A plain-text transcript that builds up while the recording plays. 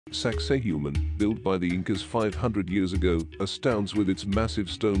Sacsayhuamán, built by the Incas 500 years ago, astounds with its massive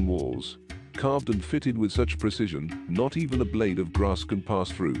stone walls. Carved and fitted with such precision, not even a blade of grass can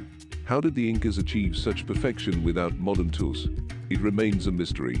pass through. How did the Incas achieve such perfection without modern tools? It remains a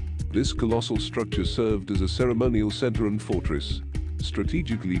mystery. This colossal structure served as a ceremonial center and fortress.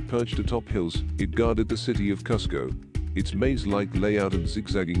 Strategically perched atop hills, it guarded the city of Cusco. Its maze-like layout and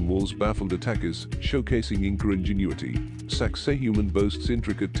zigzagging walls baffled attackers, showcasing Inca ingenuity. Sacsayhuamán boasts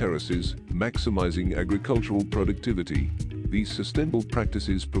intricate terraces, maximizing agricultural productivity. These sustainable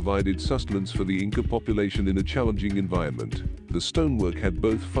practices provided sustenance for the Inca population in a challenging environment. The stonework had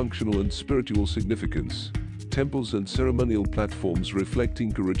both functional and spiritual significance. Temples and ceremonial platforms reflect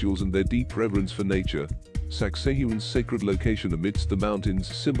Inca rituals and their deep reverence for nature. Sacsayhuamán's sacred location amidst the mountains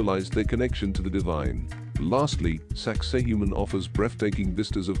symbolized their connection to the divine. Lastly, Sacsayhuamán offers breathtaking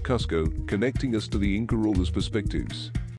vistas of Cusco, connecting us to the Inca rulers' perspectives.